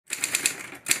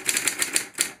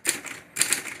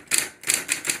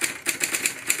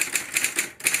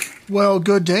Well,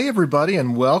 good day, everybody,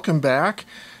 and welcome back.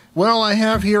 Well, I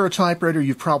have here a typewriter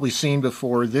you've probably seen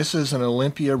before. This is an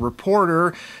Olympia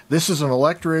Reporter. This is an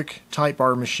electric type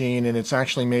bar machine, and it's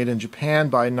actually made in Japan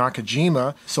by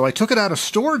Nakajima. So I took it out of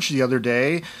storage the other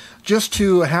day just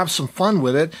to have some fun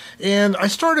with it, and I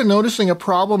started noticing a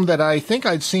problem that I think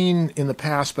I'd seen in the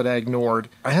past but I ignored.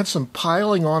 I had some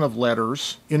piling on of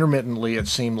letters, intermittently it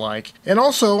seemed like, and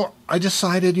also I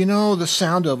decided, the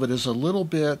sound of it is a little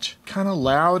bit kind of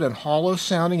loud and hollow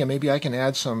sounding, and maybe I can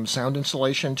add some sound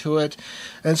insulation to it.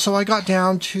 And so I got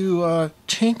down to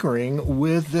tinkering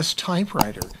with this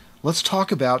typewriter. Let's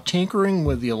talk about tinkering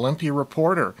with the Olympia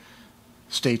Reporter.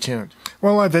 Stay tuned.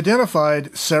 Well, I've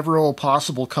identified several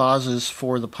possible causes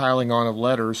for the piling on of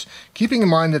letters, keeping in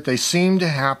mind that they seem to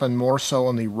happen more so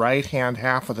on the right-hand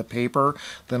half of the paper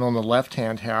than on the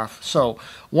left-hand half. So,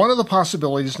 one of the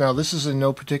possibilities, now this is in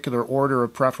no particular order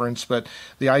of preference, but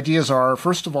the ideas are,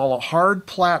 first of all, a hard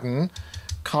platen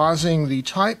causing the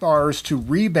type bars to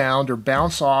rebound or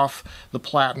bounce off the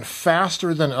platen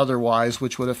faster than otherwise,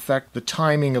 which would affect the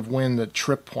timing of when the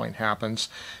trip point happens.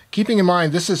 Keeping in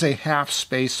mind, this is a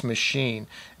half-space machine,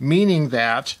 meaning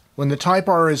that when the type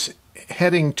bar is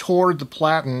heading toward the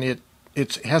platen,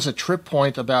 it has a trip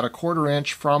point about 1/4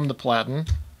 inch from the platen,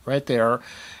 right there,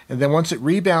 and then once it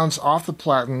rebounds off the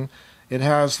platen, it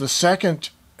has the second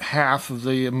half of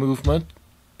the movement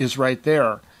is right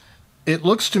there. It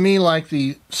looks to me like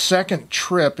the second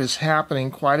trip is happening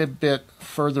quite a bit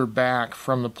further back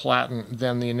from the platen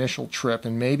than the initial trip,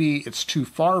 and maybe it's too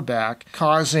far back,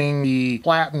 causing the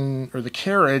platen or the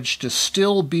carriage to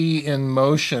still be in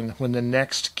motion when the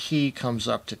next key comes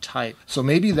up to type. So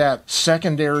maybe that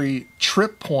secondary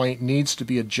trip point needs to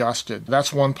be adjusted.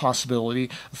 That's one possibility.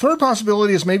 The third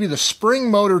possibility is maybe the spring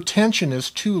motor tension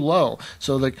is too low,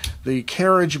 so the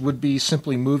carriage would be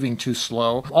simply moving too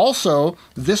slow. Also,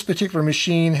 this particular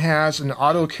machine has an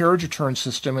auto carriage return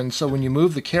system, and so when you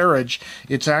move the carriage,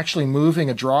 it's actually moving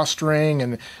a drawstring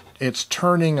and it's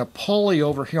turning a pulley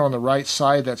over here on the right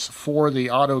side that's for the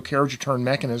auto carriage return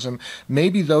mechanism.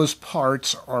 Maybe those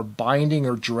parts are binding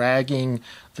or dragging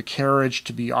the carriage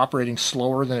to be operating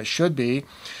slower than it should be.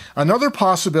 Another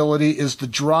possibility is the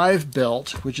drive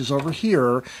belt, which is over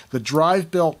here. The drive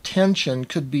belt tension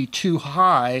could be too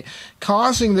high,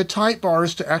 causing the type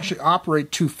bars to actually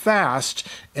operate too fast,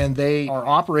 and they are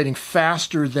operating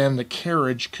faster than the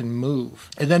carriage can move.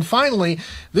 And then finally,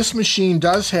 this machine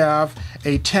does have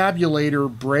a tabulator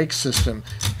brake system.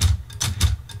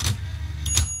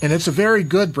 And it's a very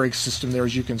good brake system there,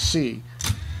 as you can see.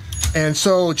 And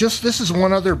so this is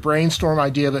one other brainstorm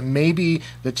idea that maybe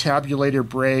the tabulator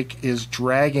brake is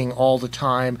dragging all the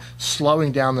time,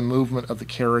 slowing down the movement of the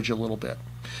carriage a little bit.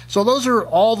 So those are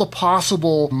all the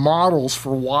possible models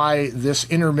for why this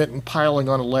intermittent piling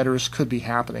on of letters could be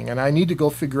happening. And I need to go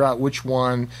figure out which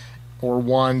one or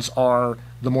ones are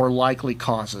the more likely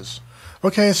causes.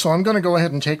 Okay, so I'm going to go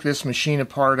ahead and take this machine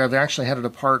apart. I've actually had it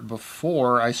apart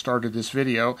before I started this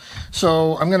video.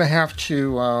 So I'm going to have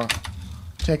to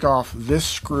take off this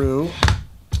screw.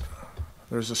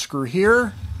 There's a screw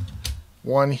here,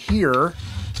 one here,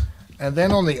 and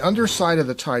then on the underside of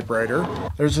the typewriter,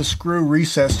 there's a screw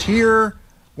recessed here,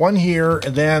 one here,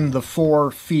 and then the 4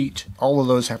 feet. All of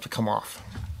those have to come off.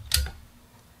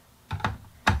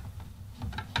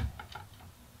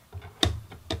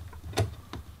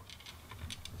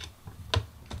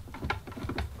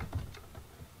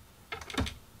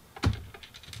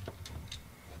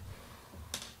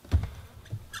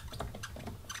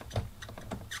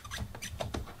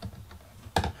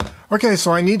 Okay,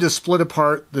 so I need to split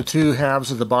apart the 2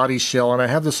 halves of the body shell, and I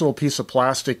have this little piece of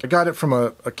plastic. I got it from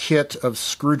a kit of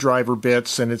screwdriver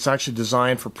bits, and it's actually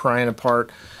designed for prying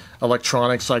apart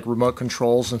electronics like remote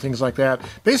controls and things like that.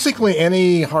 Basically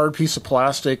any hard piece of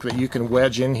plastic that you can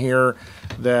wedge in here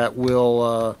that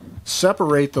will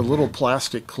separate the little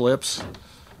plastic clips.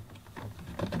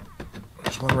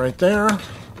 There's one right there.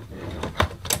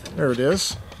 There it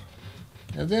is.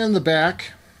 And then the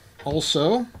back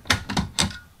also,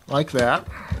 like that.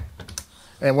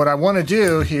 And what I want to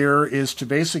do here is to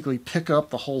basically pick up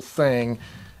the whole thing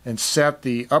and set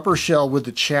the upper shell with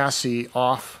the chassis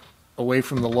off away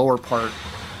from the lower part.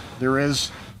 There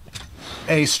is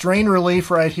a strain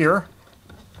relief right here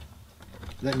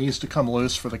that needs to come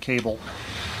loose for the cable,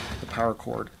 the power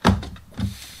cord.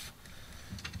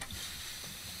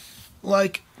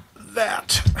 Like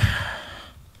that.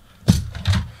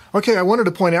 Okay, I wanted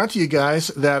to point out to you guys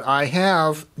that I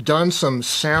have done some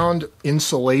sound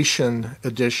insulation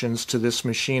additions to this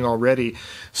machine already.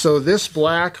 So this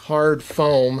black hard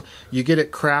foam, you get at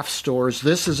craft stores.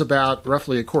 This is about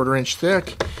roughly 1/4 inch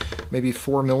thick, maybe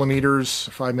 4 millimeters,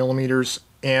 5 millimeters.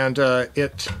 and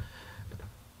it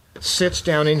sits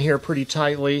down in here pretty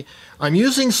tightly. I'm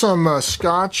using some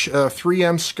Scotch,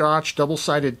 3M Scotch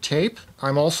double-sided tape.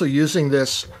 I'm also using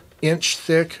this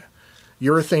inch-thick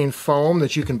urethane foam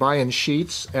that you can buy in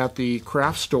sheets at the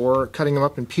craft store, cutting them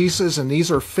up in pieces, and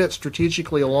these are fit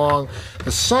strategically along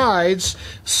the sides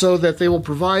so that they will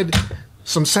provide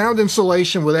some sound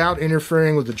insulation without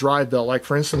interfering with the drive belt. Like,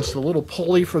 for instance, the little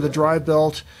pulley for the drive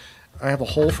belt, I have a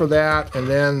hole for that, and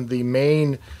then the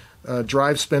main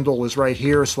drive spindle is right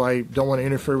here, so I don't want to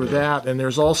interfere with that. And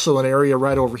there's also an area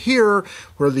right over here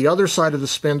where the other side of the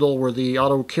spindle, where the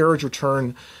auto carriage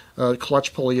return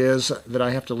clutch pulley is, that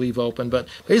I have to leave open. But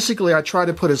basically I try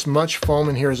to put as much foam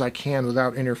in here as I can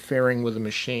without interfering with the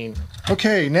machine.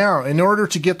 Okay, now in order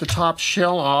to get the top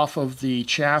shell off of the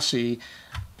chassis,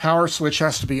 power switch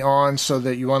has to be on so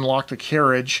that you unlock the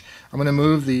carriage. I'm going to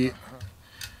move the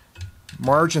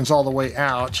margins all the way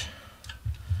out,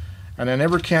 and I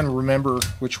never can remember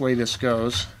which way this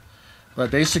goes, but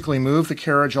basically move the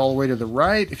carriage all the way to the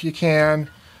right if you can,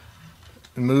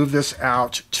 and move this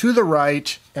out to the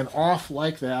right and off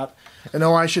like that. And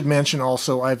oh, I should mention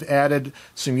also, I've added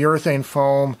some urethane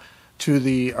foam to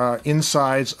the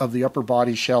insides of the upper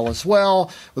body shell as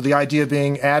well, with the idea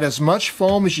being add as much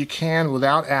foam as you can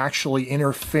without actually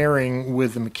interfering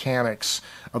with the mechanics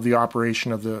of the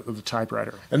operation of the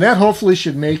typewriter. And that hopefully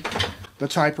should make the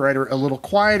typewriter a little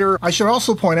quieter. I should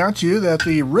also point out to you that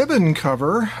the ribbon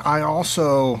cover, I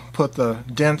also put the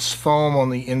dense foam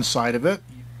on the inside of it.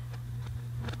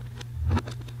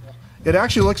 It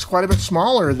actually looks quite a bit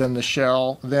smaller than the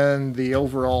shell, than the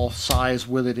overall size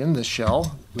with it in the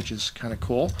shell, which is kind of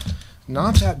cool.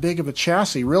 Not that big of a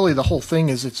chassis. Really, the whole thing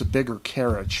is it's a bigger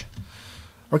carriage.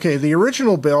 Okay, the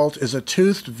original belt is a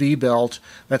toothed V-belt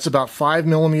that's about 5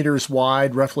 millimeters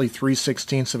wide, roughly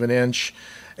 3/16 of an inch.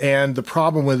 And the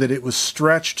problem with it, it was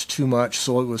stretched too much,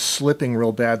 so it was slipping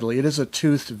real badly. It is a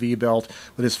toothed V-belt,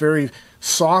 but it's very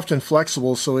soft and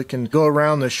flexible, so it can go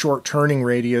around the short turning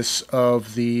radius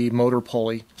of the motor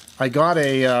pulley. I got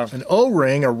an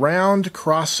O-ring, a round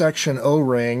cross-section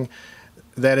O-ring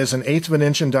that is 1/8 of an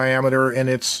inch in diameter, and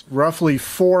it's roughly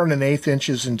 4 1/8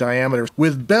 inches in diameter.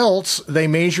 With belts, they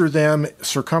measure them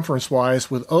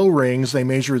circumference-wise. With O-rings, they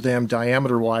measure them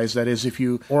diameter-wise. That is, if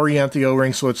you orient the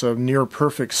O-ring so it's a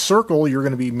near-perfect circle, you're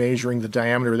going to be measuring the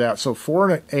diameter of that. So 4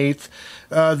 1/8.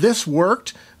 This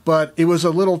worked, but it was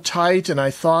a little tight, and I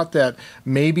thought that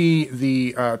maybe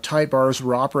the type bars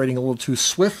were operating a little too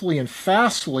swiftly and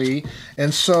fastly,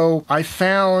 and so I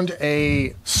found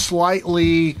a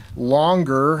slightly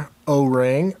longer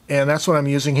O-ring, and that's what I'm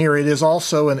using here. It is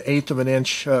also 1/8 of an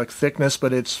inch thickness,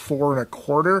 but it's 4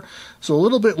 1/4, so a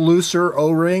little bit looser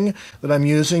O-ring that I'm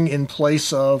using in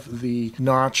place of the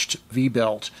notched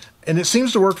V-belt. And it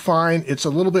seems to work fine. It's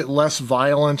a little bit less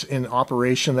violent in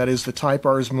operation. That is, the type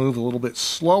bars move a little bit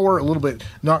slower, a little bit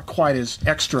not quite as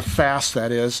extra fast,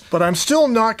 that is. But I'm still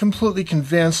not completely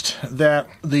convinced that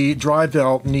the drive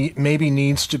belt maybe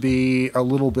needs to be a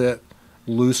little bit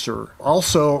looser.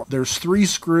 Also, there's 3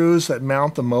 screws that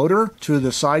mount the motor to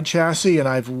the side chassis, and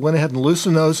I've went ahead and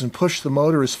loosened those and pushed the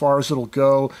motor as far as it'll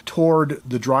go toward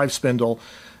the drive spindle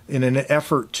in an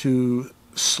effort to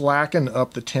slacken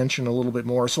up the tension a little bit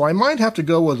more. So I might have to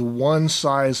go with one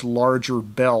size larger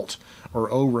belt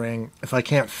or O-ring if I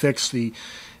can't fix the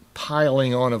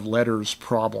piling on of letters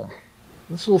problem.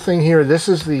 This little thing here, this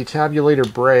is the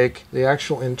tabulator brake. The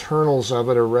actual internals of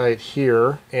it are right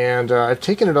here, and I've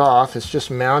taken it off. It's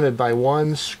just mounted by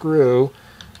one screw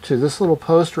to this little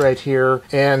post right here,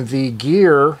 and the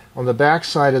gear on the back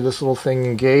side of this little thing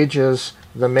engages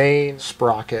the main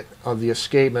sprocket of the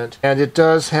escapement, and it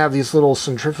does have these little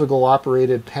centrifugal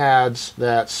operated pads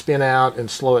that spin out and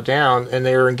slow it down, and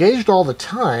they're engaged all the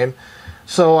time.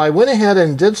 So I went ahead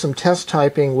and did some test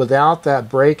typing without that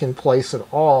brake in place at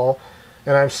all,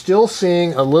 and I'm still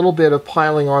seeing a little bit of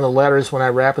piling on of letters when I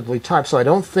rapidly type, so I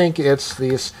don't think it's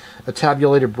this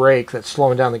tabulated brake that's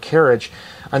slowing down the carriage.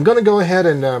 I'm going to go ahead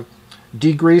and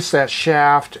degrease that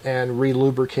shaft and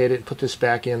re-lubricate it and put this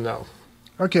back in though.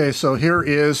 Okay, so here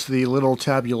is the little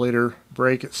tabulator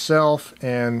brake itself,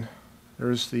 and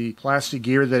there's the plastic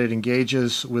gear that it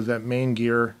engages with that main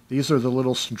gear. These are the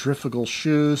little centrifugal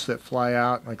shoes that fly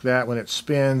out like that when it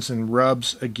spins and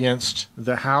rubs against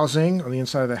the housing, on the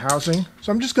inside of the housing.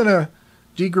 So I'm just going to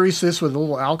degrease this with a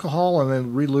little alcohol and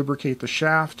then re-lubricate the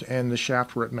shaft and the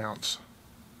shaft where it mounts.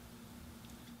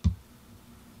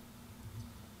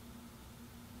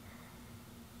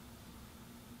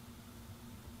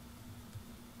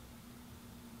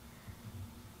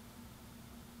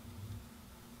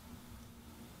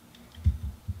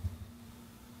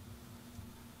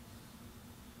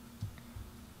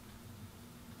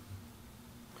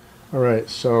 Alright,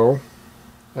 so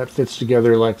that fits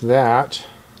together like that.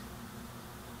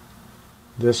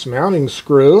 This mounting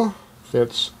screw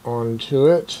fits onto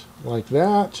it like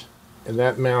that, and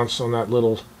that mounts on that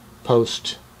little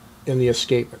post in the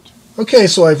escapement. Okay,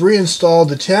 so I've reinstalled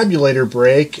the tabulator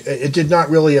brake. It did not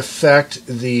really affect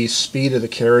the speed of the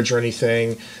carriage or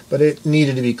anything, but it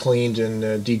needed to be cleaned and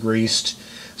degreased.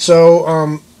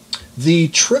 So the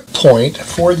trip point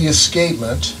for the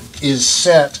escapement is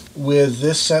set with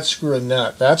this set screw and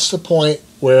nut. That's the point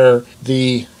where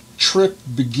the trip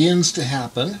begins to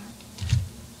happen,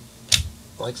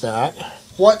 like that.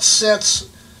 What sets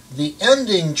the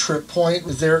ending trip point,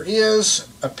 there is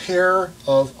a pair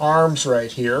of arms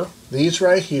right here, these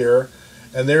right here,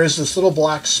 and there is this little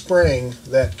black spring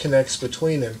that connects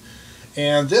between them.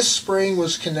 And this spring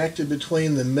was connected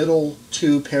between the middle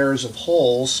two pairs of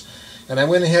holes, and I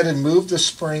went ahead and moved the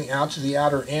spring out to the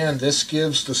outer end. This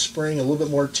gives the spring a little bit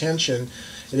more tension.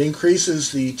 It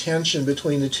increases the tension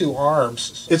between the two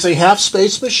arms. It's a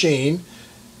half-space machine.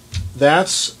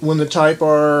 That's when the type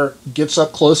bar gets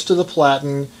up close to the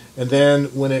platen, and then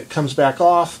when it comes back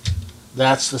off,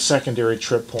 that's the secondary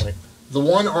trip point. The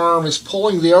one arm is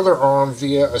pulling the other arm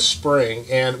via a spring,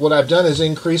 and what I've done is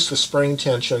increase the spring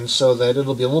tension so that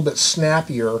it'll be a little bit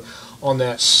snappier on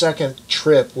that second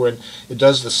trip when it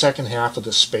does the second half of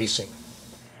the spacing.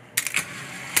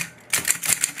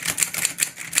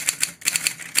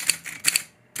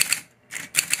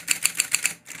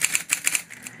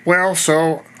 Well,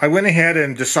 so I went ahead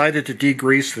and decided to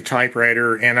degrease the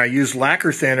typewriter, and I used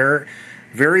lacquer thinner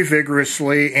very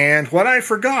vigorously, and what I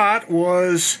forgot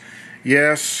was,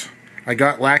 yes, I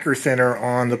got lacquer thinner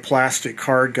on the plastic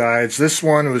card guides. This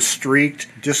one was streaked,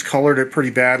 discolored it pretty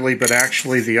badly, but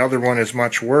actually the other one is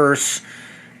much worse,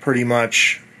 pretty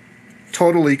much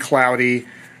totally cloudy,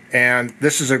 and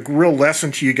this is a real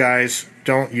lesson to you guys.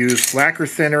 Don't use lacquer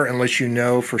thinner unless you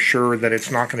know for sure that it's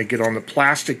not going to get on the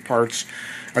plastic parts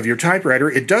of your typewriter.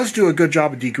 It does do a good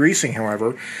job of degreasing,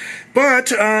 however.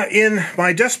 But in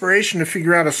my desperation to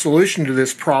figure out a solution to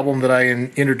this problem that I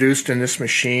introduced in this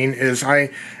machine is I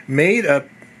made a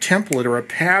template or a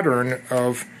pattern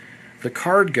of the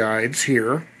card guides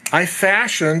here. I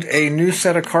fashioned a new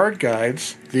set of card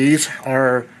guides. These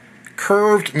are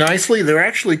curved nicely. They're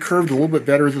actually curved a little bit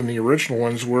better than the original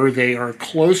ones were. They are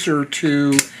closer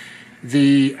to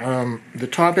the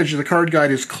top edge of the card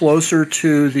guide is closer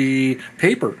to the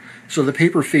paper. So the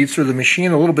paper feeds through the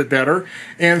machine a little bit better.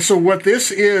 And so what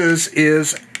this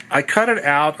is I cut it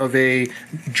out of a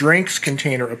drinks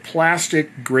container, a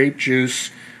plastic grape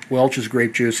juice, Welch's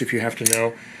grape juice if you have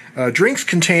to know, drinks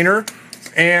container.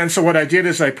 And so what I did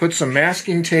is I put some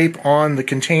masking tape on the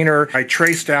container. I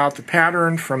traced out the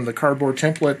pattern from the cardboard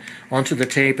template onto the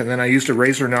tape, and then I used a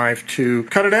razor knife to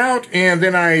cut it out. And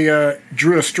then I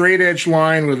drew a straight edge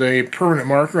line with a permanent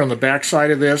marker on the back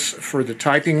side of this for the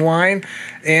typing line,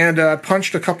 and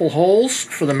punched a couple holes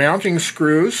for the mounting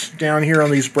screws down here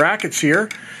on these brackets here.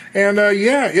 And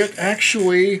yeah, it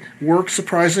actually worked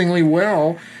surprisingly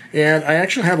well. And I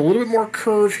actually have a little bit more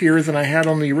curve here than I had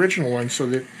on the original one, so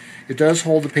that it does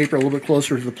hold the paper a little bit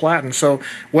closer to the platen. So,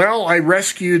 well, I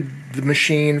rescued the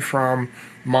machine from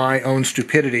my own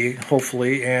stupidity,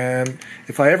 hopefully, and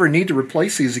if I ever need to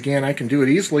replace these again, I can do it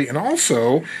easily. And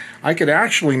also, I could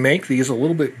actually make these a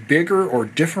little bit bigger or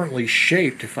differently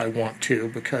shaped if I want to,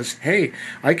 because, hey,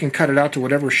 I can cut it out to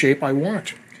whatever shape I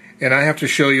want. And I have to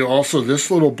show you also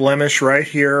this little blemish right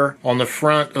here on the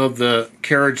front of the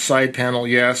carriage side panel.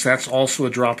 Yes, that's also a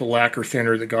drop of lacquer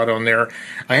thinner that got on there.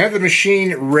 I had the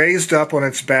machine raised up on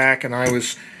its back, and I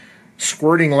was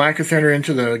squirting lacquer thinner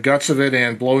into the guts of it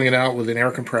and blowing it out with an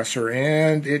air compressor.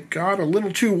 And it got a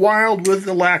little too wild with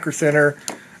the lacquer thinner.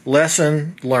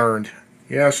 Lesson learned.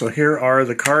 Yeah, so here are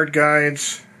the card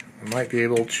guides. I might be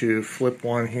able to flip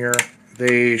one here.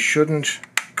 They shouldn't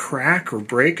crack or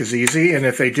break as easy, and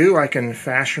if they do, I can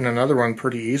fashion another one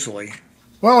pretty easily.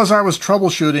 Well, as I was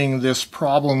troubleshooting this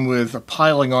problem with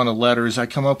piling on of letters, I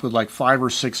come up with like 5 or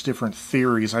 6 different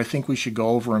theories. I think we should go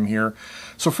over them here.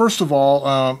 So first of all,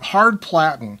 hard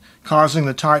platen causing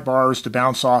the type bars to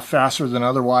bounce off faster than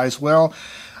otherwise. Well,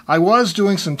 I was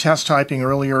doing some test typing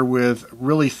earlier with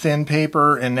really thin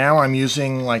paper, and now I'm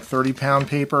using like 30-pound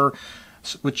paper,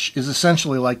 which is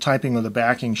essentially like typing with a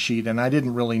backing sheet, and I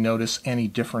didn't really notice any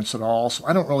difference at all, so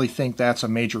I don't really think that's a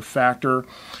major factor.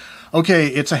 Okay,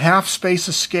 it's a half-space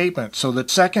escapement, so the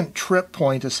second trip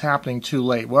point is happening too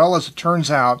late. Well, as it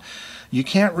turns out, you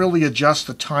can't really adjust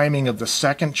the timing of the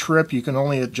second trip. You can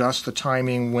only adjust the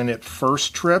timing when it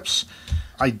first trips.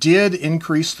 I did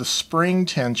increase the spring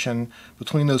tension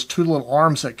between those two little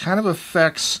arms. That kind of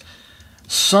affects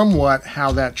somewhat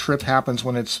how that trip happens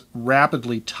when it's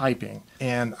rapidly typing,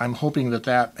 and I'm hoping that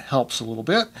that helps a little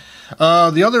bit.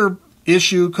 The other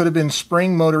issue could have been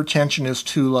spring motor tension is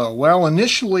too low. Well,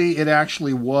 initially it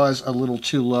actually was a little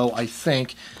too low, I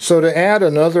think. So to add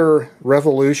another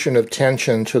revolution of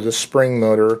tension to the spring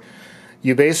motor,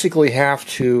 you basically have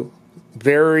to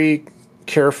very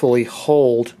carefully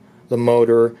hold the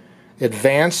motor,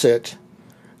 advance it.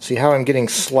 See how I'm getting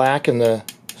slack in the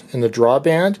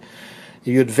drawband?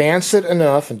 You advance it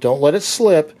enough, and don't let it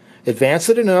slip. Advance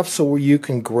it enough so you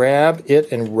can grab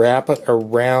it and wrap it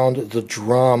around the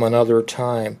drum another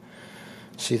time.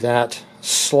 See that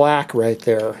slack right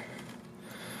there?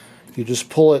 You just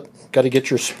pull it, got to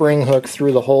get your spring hook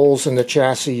through the holes in the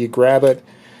chassis, you grab it,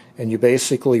 and you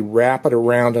basically wrap it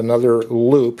around another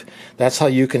loop. That's how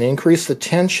you can increase the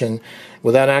tension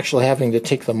without actually having to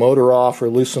take the motor off or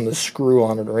loosen the screw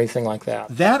on it or anything like that.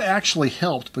 That actually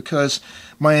helped because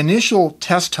my initial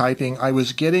test typing, I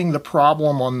was getting the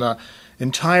problem on the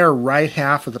entire right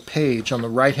half of the page, on the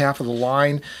right half of the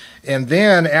line. And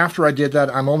then after I did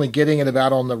that, I'm only getting it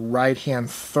about on the right-hand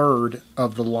third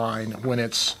of the line when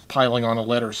it's piling on the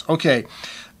letters. Okay.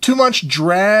 Too much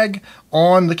drag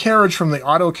on the carriage from the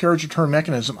auto carriage return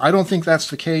mechanism. I don't think that's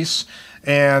the case,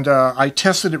 and I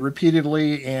tested it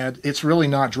repeatedly, and it's really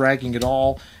not dragging at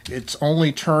all. It's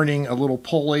only turning a little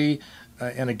pulley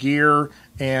and a gear,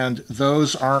 and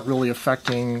those aren't really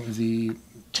affecting the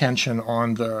tension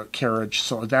on the carriage,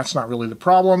 so that's not really the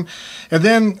problem. And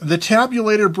then the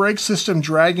tabulator brake system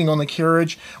dragging on the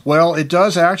carriage, well, it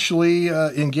does actually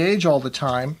engage all the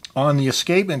time on the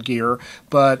escapement gear,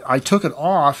 but I took it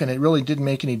off and it really didn't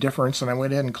make any difference, and I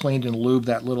went ahead and cleaned and lubed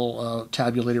that little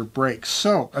tabulator brake.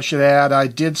 So I should add I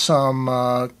did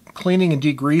some cleaning and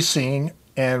degreasing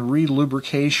and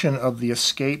re-lubrication of the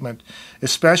escapement,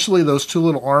 especially those two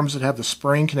little arms that have the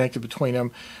spring connected between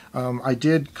them. I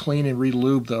did clean and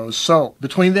re-lube those. So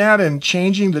between that and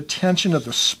changing the tension of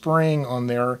the spring on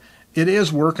there, it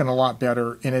is working a lot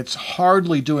better, and it's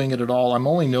hardly doing it at all. I'm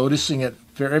only noticing it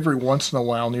every once in a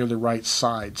while near the right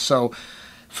side. So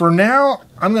for now,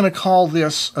 I'm going to call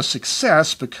this a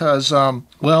success because,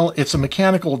 well, it's a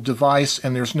mechanical device,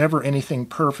 and there's never anything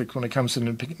perfect when it comes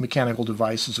to mechanical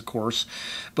devices, of course.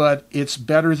 But it's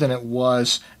better than it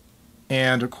was,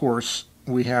 and, of course,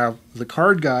 we have the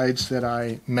card guides that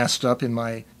I messed up in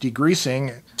my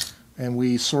degreasing, and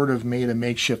we sort of made a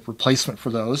makeshift replacement for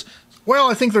those.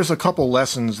 Well, I think there's a couple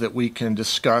lessons that we can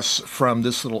discuss from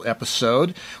this little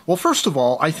episode. Well, first of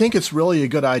all, I think it's really a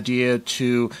good idea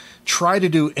to try to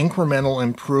do incremental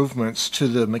improvements to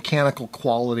the mechanical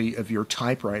quality of your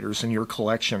typewriters in your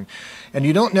collection. And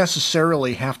you don't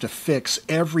necessarily have to fix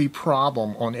every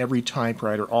problem on every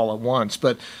typewriter all at once,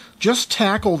 but just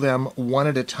tackle them one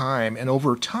at a time, and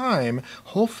over time,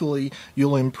 hopefully,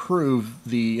 you'll improve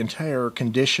the entire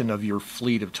condition of your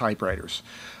fleet of typewriters.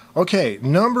 Okay,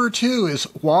 number two is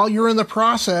while you're in the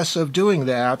process of doing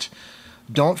that,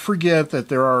 don't forget that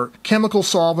there are chemical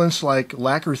solvents like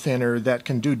lacquer thinner that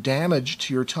can do damage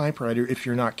to your typewriter if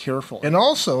you're not careful. And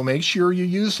also make sure you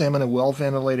use them in a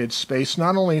well-ventilated space,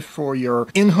 not only for your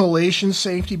inhalation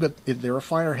safety, but they're a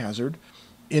fire hazard.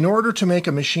 In order to make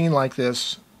a machine like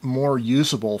this more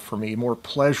usable for me, more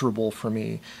pleasurable for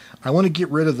me, I want to get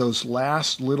rid of those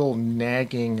last little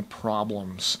nagging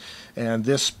problems. And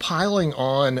this piling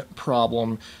on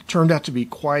problem turned out to be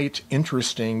quite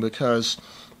interesting because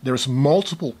there's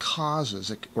multiple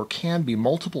causes, or can be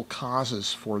multiple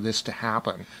causes for this to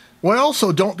happen. Well,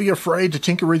 so don't be afraid to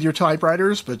tinker with your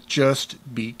typewriters, but just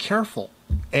be careful.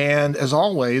 And as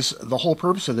always, the whole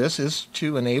purpose of this is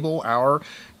to enable our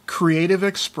creative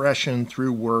expression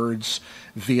through words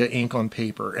via ink on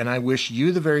paper. And I wish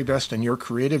you the very best in your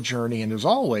creative journey. And as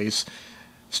always,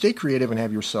 stay creative and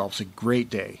have yourselves a great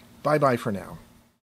day. Bye-bye for now.